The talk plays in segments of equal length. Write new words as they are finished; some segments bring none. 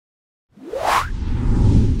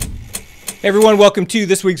Hey everyone, welcome to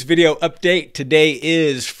this week's video update. Today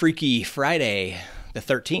is Freaky Friday, the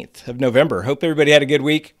 13th of November. Hope everybody had a good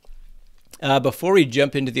week. Before we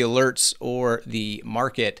jump into the alerts or the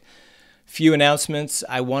market, few announcements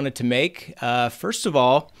I wanted to make. First of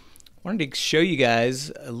all, I wanted to show you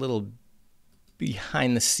guys a little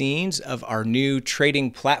behind the scenes of our new trading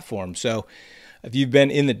platform. So if you've been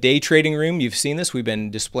in the day trading room, you've seen this. We've been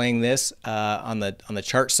displaying this on the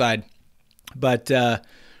chart side, but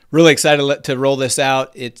really excited to roll this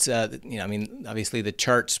out. It's, obviously the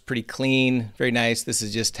chart's pretty clean, very nice. This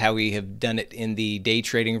is just how we have done it in the day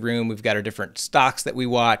trading room. We've got our different stocks that we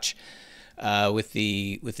watch with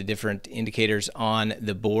the different indicators on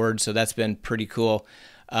the board. So that's been pretty cool.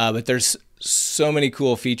 But there's so many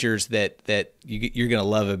cool features that you're going to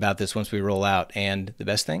love about this once we roll out. And the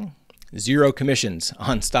best thing, 0 commissions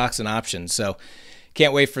on stocks and options. So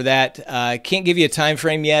can't wait for that. Can't give you a time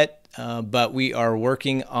frame yet. But we are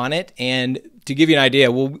working on it, and to give you an idea,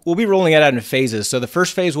 we'll be rolling it out in phases. So the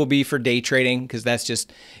first phase will be for day trading because that's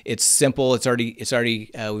just, it's simple. We've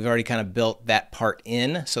already kind of built that part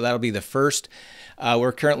in, so that'll be the first.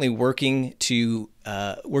 We're currently working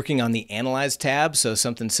on the Analyze tab, so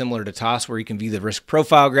something similar to TOS where you can view the risk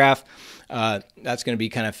profile graph. That's going to be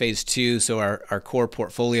kind of phase 2. So our core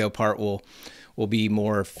portfolio part will be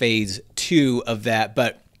more phase 2 of that,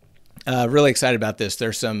 but. Really excited about this.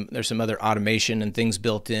 There's some other automation and things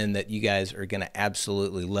built in that you guys are going to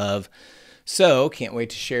absolutely love. So can't wait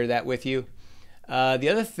to share that with you. The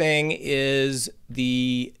other thing is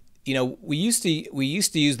we used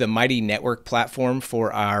to use the Mighty Network platform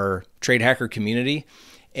for our Trade Hacker community,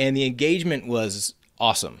 and the engagement was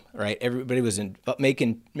awesome, right? Everybody was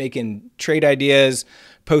making trade ideas,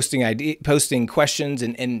 posting questions,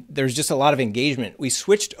 and there's just a lot of engagement. We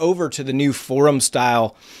switched over to the new forum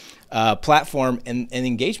style platform, and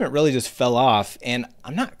engagement really just fell off, and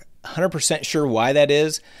I'm not 100% sure why that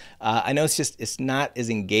is. I know it's not as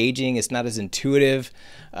engaging, it's not as intuitive.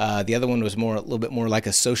 The other one was a little bit more like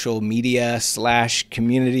a social media /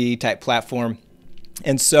 community type platform,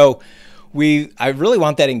 and so I really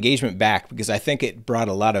want that engagement back because I think it brought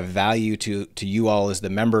a lot of value to you all as the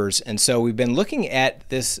members. And so we've been looking at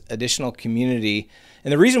this additional community.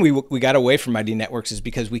 And the reason we got away from ID Networks is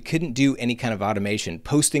because we couldn't do any kind of automation.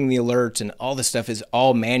 Posting the alerts and all this stuff is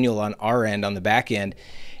all manual on our end, on the back end.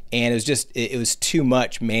 And it was too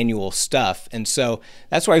much manual stuff. And so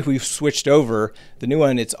that's why we've switched over. The new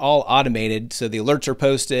one, it's all automated. So the alerts are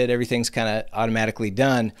posted, everything's kind of automatically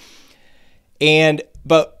done.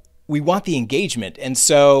 But we want the engagement. And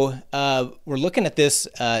so we're looking at this,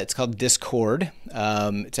 it's called Discord.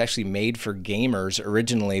 It's actually made for gamers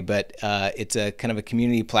originally, but it's a kind of a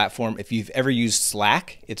community platform. If you've ever used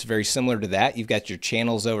Slack, it's very similar to that. You've got your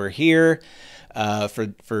channels over here.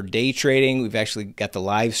 For day trading, we've actually got the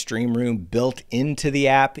live stream room built into the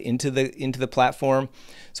app, into the platform.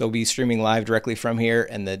 So we'll be streaming live directly from here,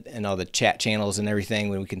 and all the chat channels and everything,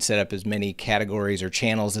 when we can set up as many categories or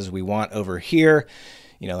channels as we want over here.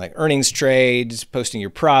 Like earnings trades, posting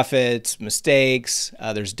your profits, mistakes.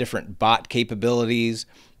 There's different bot capabilities,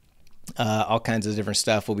 all kinds of different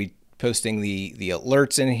stuff. We'll be posting the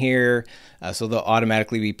alerts in here, so they'll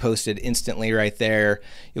automatically be posted instantly right there.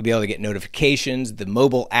 You'll be able to get notifications. The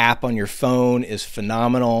mobile app on your phone is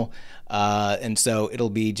phenomenal, and so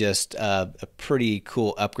it'll be just a pretty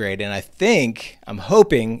cool upgrade. And I'm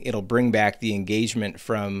hoping it'll bring back the engagement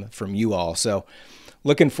from you all. So.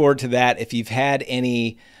 Looking forward to that. If you've had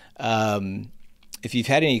any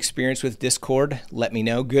experience with Discord, let me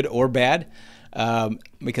know, good or bad,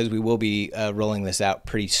 because we will be rolling this out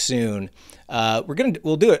pretty soon.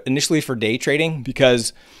 We'll do it initially for day trading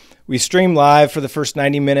because we stream live for the first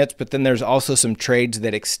 90 minutes, but then there's also some trades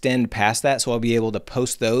that extend past that, so I'll be able to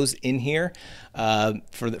post those in here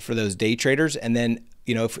for those day traders, and then.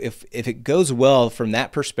 If it goes well from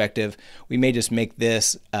that perspective, we may just make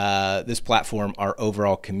this platform our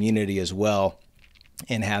overall community as well,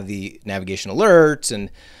 and have the navigation alerts and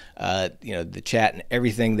the chat and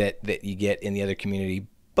everything that you get in the other community,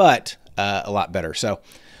 but a lot better. So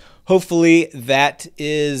hopefully hopefully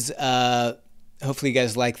you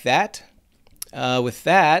guys like that. With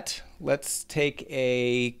that, let's take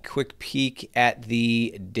a quick peek at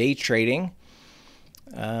the day trading.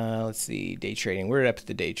 Let's see, day trading. We're up at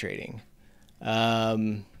the day trading.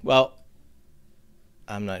 Well,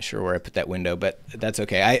 I'm not sure where I put that window, but that's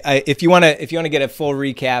okay. If you want to get a full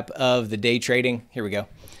recap of the day trading, here we go.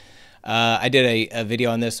 I did a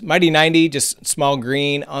video on this. Mighty 90, just small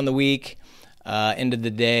green on the week. Ended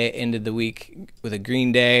the week with a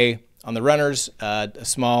green day on the runners, a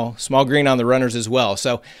small green on the runners as well.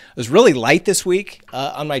 So it was really light this week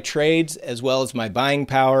on my trades as well as my buying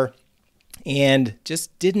power. and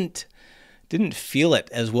just didn't feel it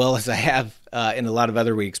as well as I have in a lot of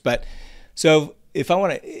other weeks. But so if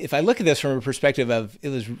I look at this from a perspective of, it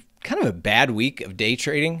was kind of a bad week of day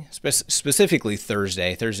trading, specifically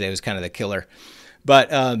Thursday. Thursday was kind of the killer,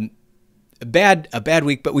 but a bad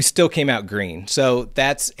week, but we still came out green. So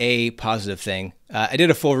that's a positive thing. I did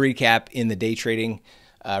a full recap in the day trading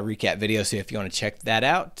recap video. So if you want to check that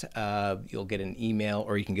out, you'll get an email,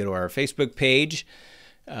 or you can go to our Facebook page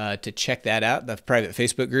to check that out, the private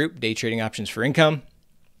Facebook group, Day Trading Options for Income.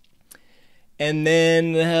 And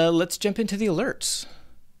then let's jump into the alerts.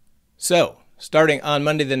 So starting on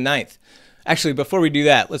Monday the 9th, actually, before we do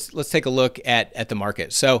that, let's take a look at the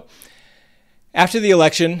market. So after the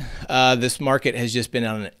election, this market has just been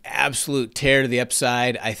on an absolute tear to the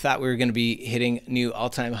upside. I thought we were going to be hitting new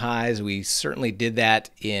all-time highs. We certainly did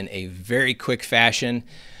that in a very quick fashion.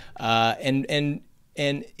 And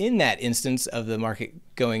in that instance of the market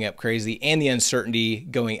going up crazy and the uncertainty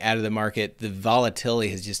going out of the market, the volatility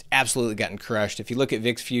has just absolutely gotten crushed. If you look at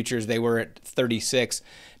VIX futures, they were at 36.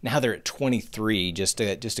 Now they're at 23 just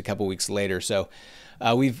a couple weeks later. So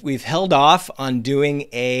we've held off on doing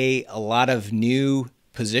a lot of new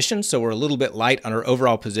positions. So we're a little bit light on our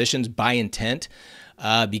overall positions by intent.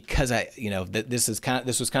 Because this was kind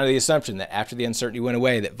of the assumption that after the uncertainty went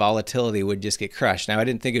away, that volatility would just get crushed. Now, I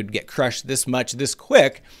didn't think it would get crushed this much, this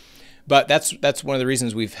quick, but that's one of the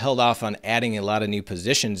reasons we've held off on adding a lot of new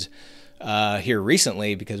positions here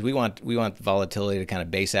recently, because we want the volatility to kind of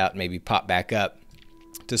base out and maybe pop back up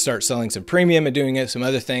to start selling some premium and doing some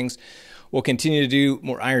other things. We'll continue to do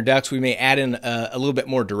more iron ducks. We may add in a little bit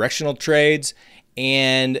more directional trades.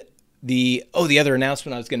 And the other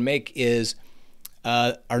announcement I was going to make is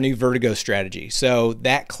our new Vertigo strategy. So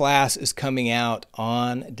that class is coming out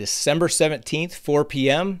on December 17th, 4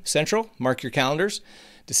 p.m. Central. Mark your calendars.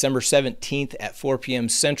 December 17th at 4 p.m.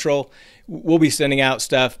 Central. We'll be sending out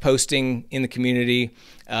stuff, posting in the community,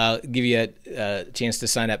 give you a chance to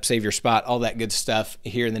sign up, save your spot, all that good stuff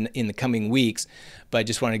here in the coming weeks. But I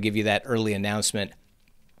just want to give you that early announcement.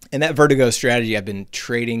 And that Vertigo strategy, I've been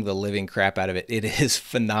trading the living crap out of it. It is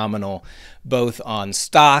phenomenal, both on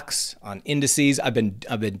stocks, on indices. I've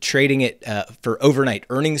been trading it for overnight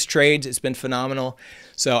earnings trades. It's been phenomenal.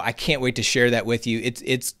 So I can't wait to share that with you.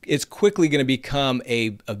 It's quickly going to become a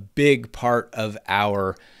big part of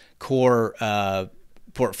our core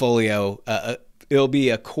portfolio. It'll be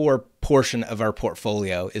a core portion of our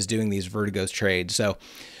portfolio, is doing these Vertigo trades. So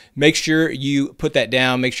make sure you put that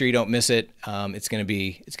down. Make sure you don't miss it. It's gonna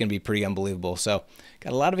be pretty unbelievable. So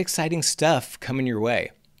got a lot of exciting stuff coming your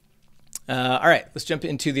way. All right, let's jump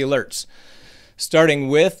into the alerts. Starting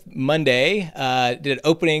with Monday, did an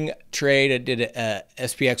opening trade. I did a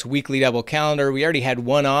SPX weekly double calendar. We already had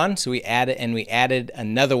one on, so we added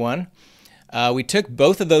another one. We took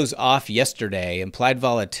both of those off yesterday. Implied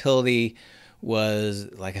volatility was,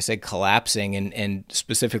 like I said, collapsing, and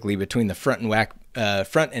specifically between the front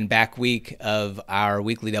and back week of our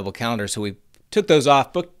weekly double calendar. So we took those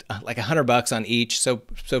off, booked like $100 on each, so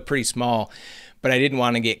pretty small. But I didn't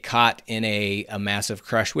want to get caught in a massive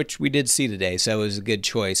crush, which we did see today, so it was a good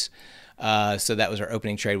choice. So that was our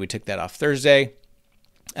opening trade. We took that off Thursday.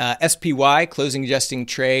 SPY, closing adjusting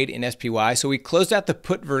trade in SPY. So we closed out the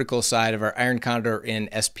put vertical side of our iron condor in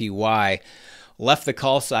SPY, left the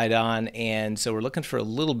call side on, and so we're looking for a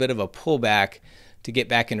little bit of a pullback to get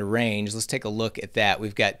back into range. Let's take a look at that.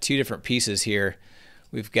 We've got two different pieces here.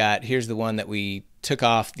 Here's the one that we took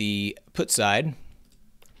off the put side.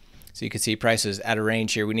 So you can see prices out of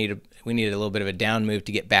range here. We need a little bit of a down move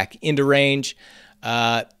to get back into range.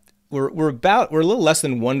 We're a little less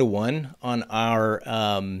than 1-to-1 on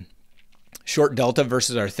our short delta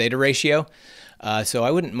versus our theta ratio. So I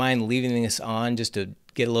wouldn't mind leaving this on just to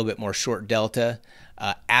get a little bit more short delta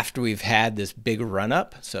after we've had this big run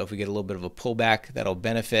up. So if we get a little bit of a pullback, that'll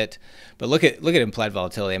benefit. But look at implied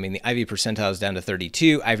volatility. I mean, the IV percentile is down to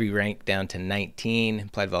 32, IV rank down to 19.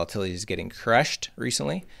 Implied volatility is getting crushed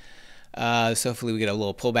recently. So hopefully we get a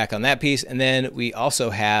little pullback on that piece. And then we also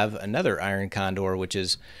have another iron condor, which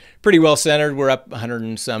is pretty well centered. We're up $100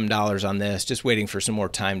 and some on this, just waiting for some more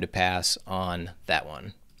time to pass on that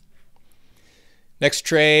one. Next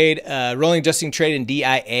trade, rolling adjusting trade in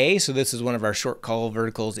DIA. So this is one of our short call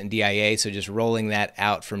verticals in DIA. So just rolling that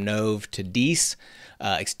out from NOV to DECE,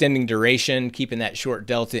 extending duration, keeping that short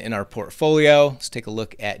delta in our portfolio. Let's take a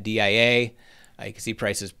look at DIA. You can see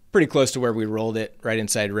prices pretty close to where we rolled it, right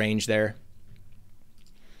inside range there.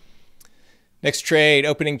 Next trade,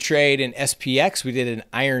 opening trade in SPX. We did an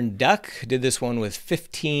iron duck. Did this one with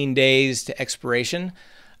 15 days to expiration.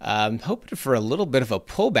 I'm hoping for a little bit of a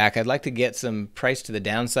pullback. I'd like to get some price to the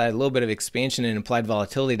downside, a little bit of expansion and implied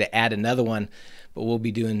volatility to add another one, but we'll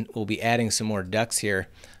be adding some more ducks here.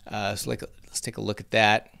 So let's take a look at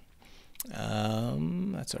that.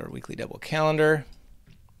 That's our weekly double calendar.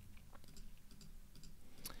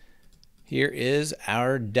 Here is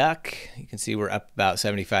our duck. You can see we're up about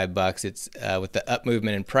 75 bucks. It's with the up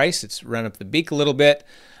movement in price, it's run up the beak a little bit.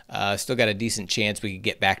 Still got a decent chance we could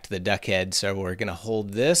get back to the duck head, so we're going to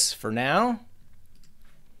hold this for now.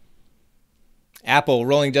 Apple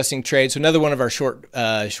rolling adjusting trade. So another one of our short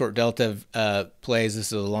delta plays. This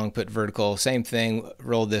is a long put vertical. Same thing.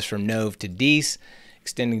 Rolled this from Nov to Dece,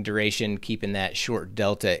 extending duration, keeping that short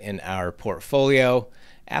delta in our portfolio.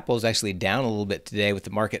 Apple's actually down a little bit today with the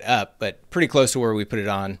market up, but pretty close to where we put it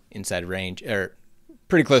on inside range, or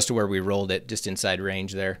pretty close to where we rolled it, just inside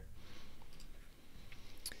range there.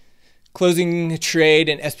 Closing trade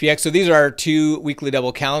and SPX. So these are our two weekly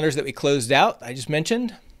double calendars that we closed out, I just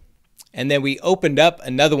mentioned. And then we opened up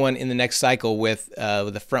another one in the next cycle with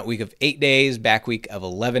a front week of 8 days, back week of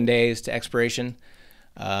 11 days to expiration.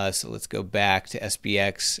 So let's go back to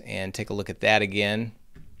SPX and take a look at that again.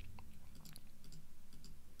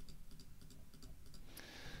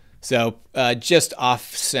 So just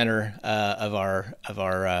off center of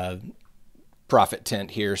our profit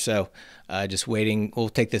tent here. So just waiting. We'll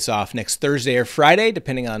take this off next Thursday or Friday,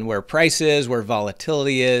 depending on where price is, where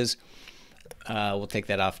volatility is. We'll take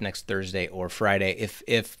that off next Thursday or Friday.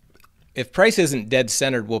 If price isn't dead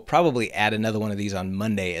centered, we'll probably add another one of these on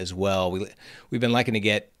Monday as well. We've been liking to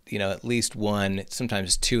get at least one,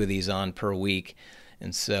 sometimes two of these on per week,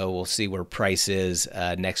 and so we'll see where price is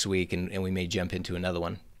next week, and we may jump into another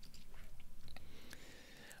one.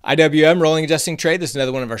 IWM rolling adjusting trade. This is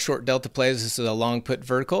another one of our short delta plays. This is a long put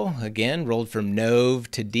vertical. Again, rolled from Nov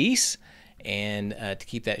to Dece, and to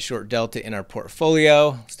keep that short delta in our portfolio.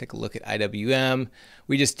 Let's take a look at IWM.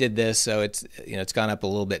 We just did this, so it's it's gone up a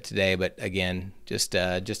little bit today, but again, just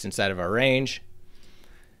inside of our range.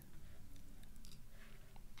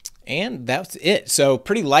 And that's it. So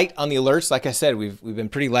pretty light on the alerts. Like I said, we've been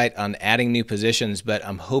pretty light on adding new positions, but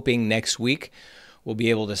I'm hoping next week we'll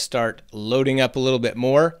be able to start loading up a little bit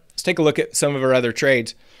more. Let's take a look at some of our other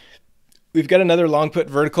trades. We've got another long put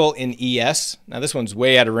vertical in ES. Now this one's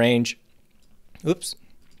way out of range. Oops.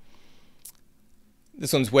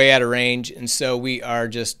 This one's way out of range, and so we're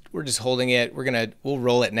just holding it. We'll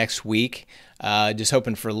roll it next week. Just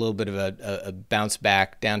hoping for a little bit of a bounce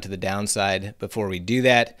back down to the downside before we do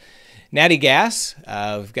that. Natty Gas,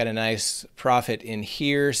 we've got a nice profit in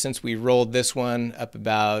here since we rolled this one up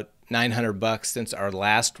about 900 bucks since our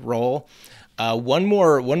last roll. One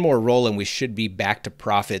more roll and we should be back to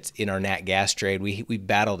profits in our Nat Gas trade. We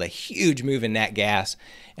battled a huge move in Nat Gas,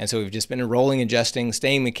 and so we've just been rolling, adjusting,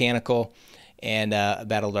 staying mechanical, and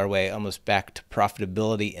battled our way almost back to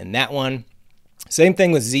profitability in that one. Same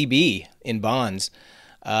thing with ZB in bonds.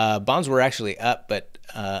 Bonds were actually up, but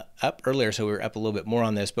up earlier, so we were up a little bit more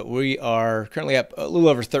on this, but we are currently up a little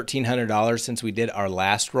over $1,300 since we did our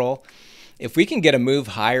last roll. If we can get a move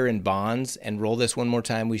higher in bonds and roll this one more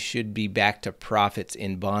time, we should be back to profits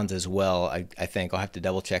in bonds as well. I think I'll have to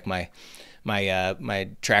double check my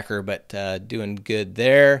tracker, but doing good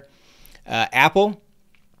there. Apple,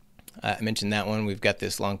 I mentioned that one. We've got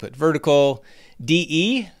this long put vertical.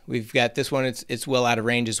 DE, we've got this one. It's well out of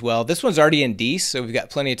range as well. This one's already in Dece, so we've got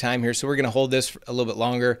plenty of time here. So we're going to hold this for a little bit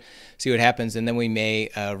longer, see what happens, and then we may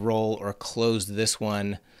roll or close this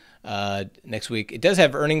one next week. It does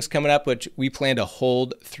have earnings coming up, which we plan to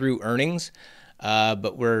hold through earnings.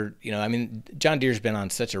 But we're, I mean, John Deere's been on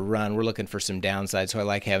such a run. We're looking for some downside, so I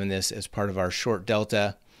like having this as part of our short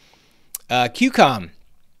delta. QCOM.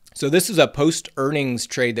 So this is a post-earnings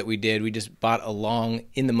trade that we did. We just bought a long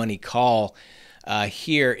in-the-money call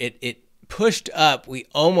here. It pushed up. We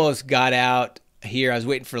almost got out here. I was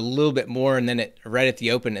waiting for a little bit more, and then it right at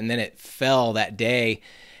the open, and then it fell that day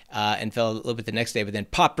and fell a little bit the next day, but then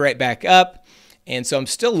popped right back up. And so I'm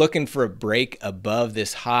still looking for a break above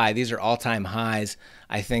this high. These are all-time highs.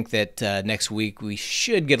 I think that next week we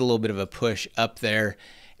should get a little bit of a push up there,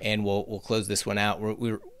 and we'll close this one out.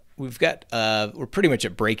 We're pretty much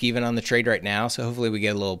at break even on the trade right now, so hopefully we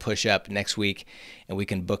get a little push up next week and we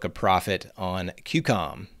can book a profit on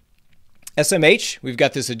QCOM. SMH, we've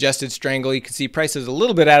got this adjusted strangle. You can see price is a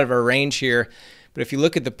little bit out of our range here, but if you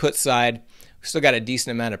look at the put side, we still got a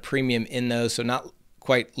decent amount of premium in those, so not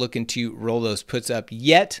quite looking to roll those puts up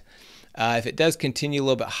yet. If it does continue a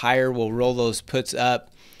little bit higher, we'll roll those puts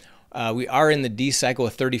up. We are in the Dece cycle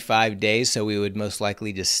of 35 days, so we would most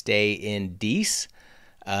likely just stay in Dece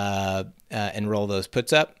and roll those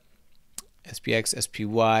puts up. SPX,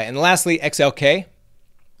 SPY, and lastly XLK.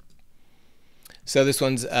 So this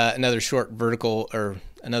one's another short vertical, or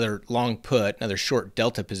another long put, another short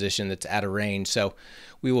delta position that's out of range. So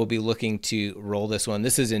we will be looking to roll this one.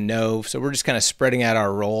 This is in Nov, so we're just kind of spreading out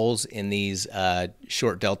our rolls in these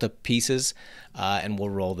short delta pieces, and we'll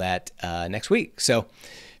roll that next week. So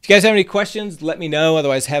if you guys have any questions, let me know.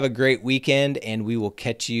 Otherwise, have a great weekend, and we will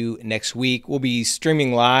catch you next week. We'll be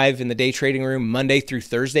streaming live in the day trading room Monday through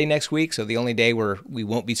Thursday next week. So the only day where we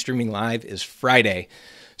won't be streaming live is Friday.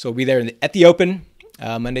 So we'll be there at the open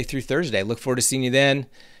Monday through Thursday. Look forward to seeing you then.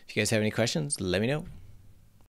 If you guys have any questions, let me know.